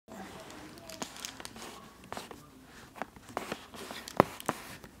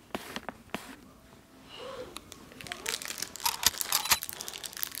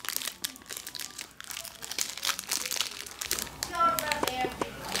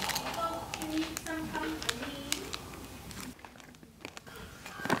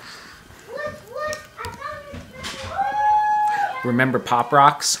Remember Pop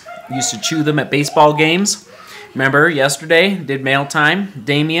Rocks? Used to chew them at baseball games. Remember yesterday, did mail time.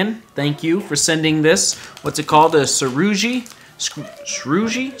 Damien, thank you for sending this. What's it called? A Saruji?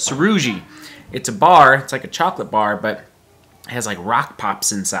 Saruji. It's a bar, it's like a chocolate bar, but it has like rock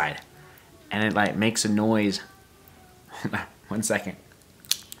pops inside. And it like makes a noise. 1 second.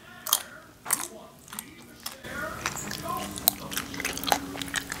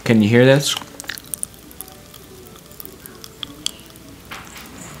 Can you hear this?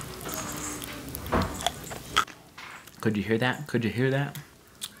 Could you hear that? Could you hear that?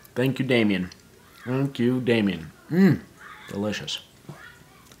 Thank you, Damien. Thank you, Damien. Delicious.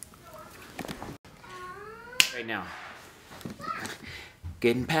 Right now,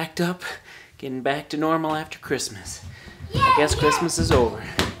 getting packed up, getting back to normal after Christmas. I guess Christmas is over.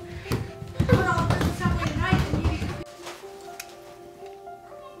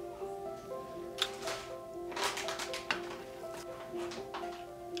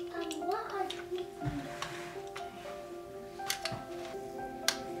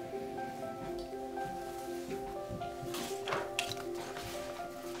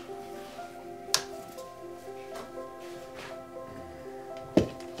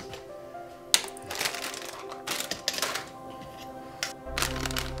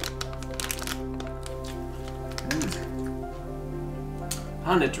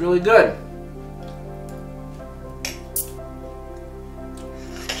 Hun, it's really good.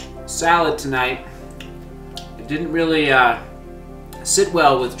 Salad tonight. It didn't really sit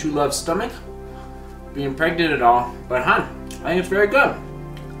well with True Love's stomach, being pregnant and all, but hun, I think it's very good.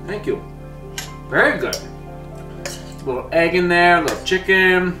 Thank you. Very good. A little egg in there, a little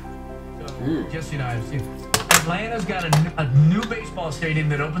chicken. Just so you know, I've seen Atlanta's got a new baseball stadium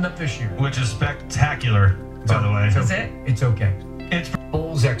that opened up this year, which is spectacular, by the way. That's it? It's okay. It's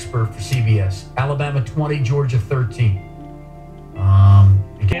Bulls expert for CBS. Alabama 20, Georgia 13.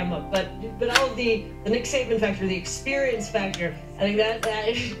 But all of the Nick Saban factor, the experience factor, I think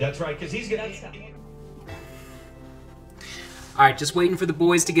that's right, because he's gonna. All right, just waiting for the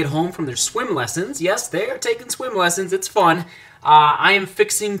boys to get home from their swim lessons. Yes, they are taking swim lessons. It's fun. I am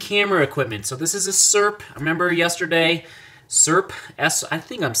fixing camera equipment. So this is a SYRP. I remember yesterday, SYRP, I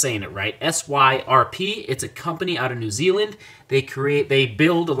think I'm saying it right, SYRP. It's a company out of New Zealand. They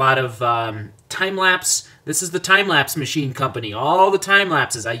build a lot of time-lapse. This is the time-lapse machine company. All the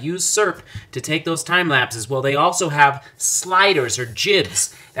time-lapses. I use SYRP to take those time-lapses. Well, they also have sliders or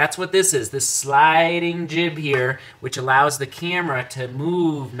jibs. That's what this is, this sliding jib here, which allows the camera to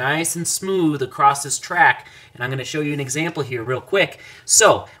move nice and smooth across this track. And I'm going to show you an example here real quick.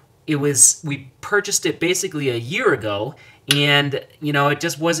 So, we purchased it basically a year ago, and you know, it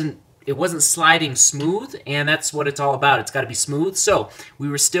wasn't sliding smooth, and that's what it's all about. It's got to be smooth. So we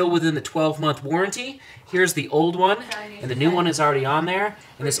were still within the 12-month warranty. Here's the old one, and the new one is already on there,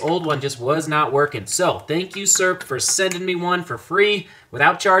 and this old one just was not working. So thank you, SYRP, for sending me one for free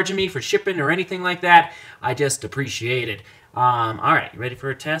without charging me for shipping or anything like that. I just appreciate it. All right, you ready for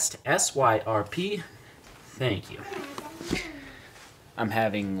a test? SYRP. Thank you. I'm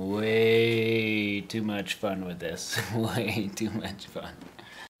having way too much fun with this. Way too much fun.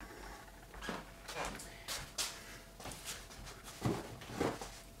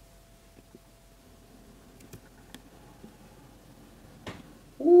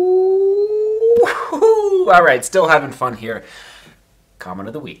 Ooh, all right, still having fun here. Comment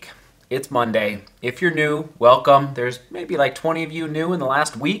of the week. It's Monday. If you're new, welcome. There's maybe like 20 of you new in the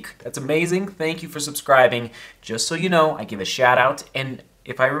last week. That's amazing. Thank you for subscribing. Just so you know, I give a shout out, and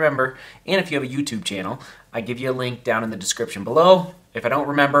if I remember, and if you have a YouTube channel, I give you a link down in the description below. If I don't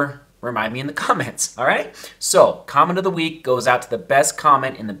remember, remind me in the comments, all right? So, comment of the week goes out to the best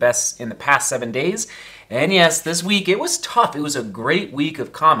comment in the past 7 days. And yes, this week, it was tough. It was a great week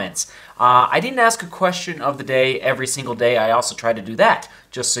of comments. I didn't ask a question of the day every single day. I also try to do that,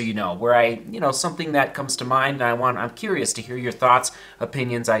 just so you know, where something that comes to mind, and I'm curious to hear your thoughts,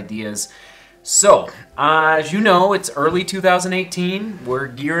 opinions, ideas. So, as you know, it's early 2018. We're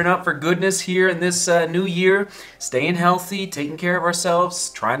gearing up for goodness here in this new year. Staying healthy, taking care of ourselves,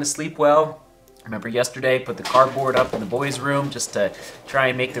 trying to sleep well. Remember yesterday, put the cardboard up in the boys' room just to try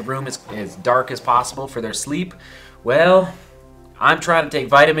and make the room as dark as possible for their sleep. Well, I'm trying to take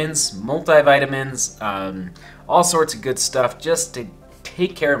vitamins, multivitamins, all sorts of good stuff just to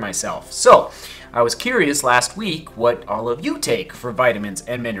take care of myself. So, I was curious last week what all of you take for vitamins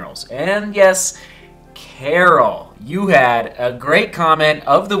and minerals. And yes, Carol, you had a great comment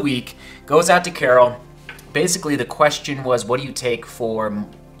of the week. Goes out to Carol. Basically, the question was, what do you take for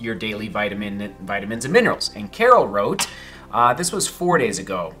your daily vitamins and minerals? And Carol wrote, this was 4 days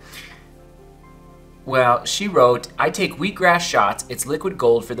ago. Well, she wrote, I take wheatgrass shots. It's liquid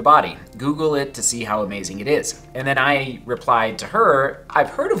gold for the body. Google it to see how amazing it is. And then I replied to her, I've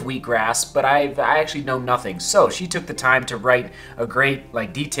heard of wheatgrass, but I actually know nothing. So she took the time to write a great,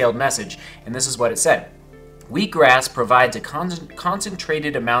 detailed message. And this is what it said. Wheatgrass provides a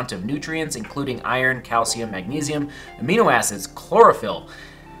concentrated amount of nutrients, including iron, calcium, magnesium, amino acids, chlorophyll,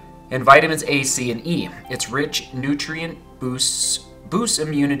 and vitamins A, C, and E. Its rich nutrient boosts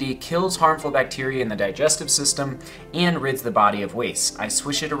immunity, kills harmful bacteria in the digestive system, and rids the body of waste. I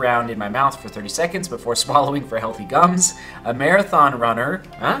swish it around in my mouth for 30 seconds before swallowing for healthy gums. A marathon runner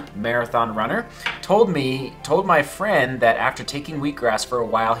told my friend that after taking wheatgrass for a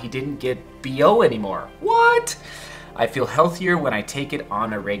while, he didn't get BO anymore. What? I feel healthier when I take it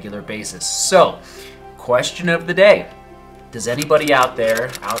on a regular basis. So, question of the day. Does anybody out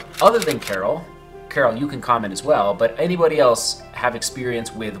there, other than Carol, you can comment as well, but anybody else have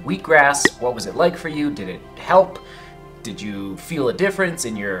experience with wheatgrass? What was it like for you? Did it help? Did you feel a difference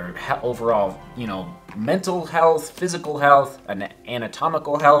in your overall, mental health, physical health,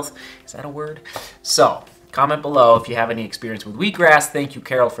 anatomical health? Is that a word? So, comment below if you have any experience with wheatgrass. Thank you,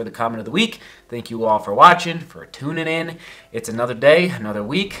 Carol, for the comment of the week. Thank you all for watching, for tuning in. It's another day, another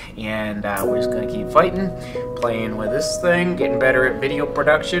week, and we're just going to keep fighting, playing with this thing, getting better at video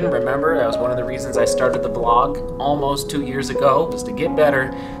production. Remember, that was one of the reasons I started the vlog almost 2 years ago, was to get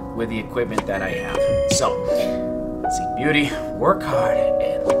better with the equipment that I have. So, seek beauty, work hard,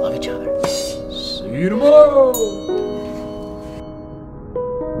 and love each other. See you tomorrow!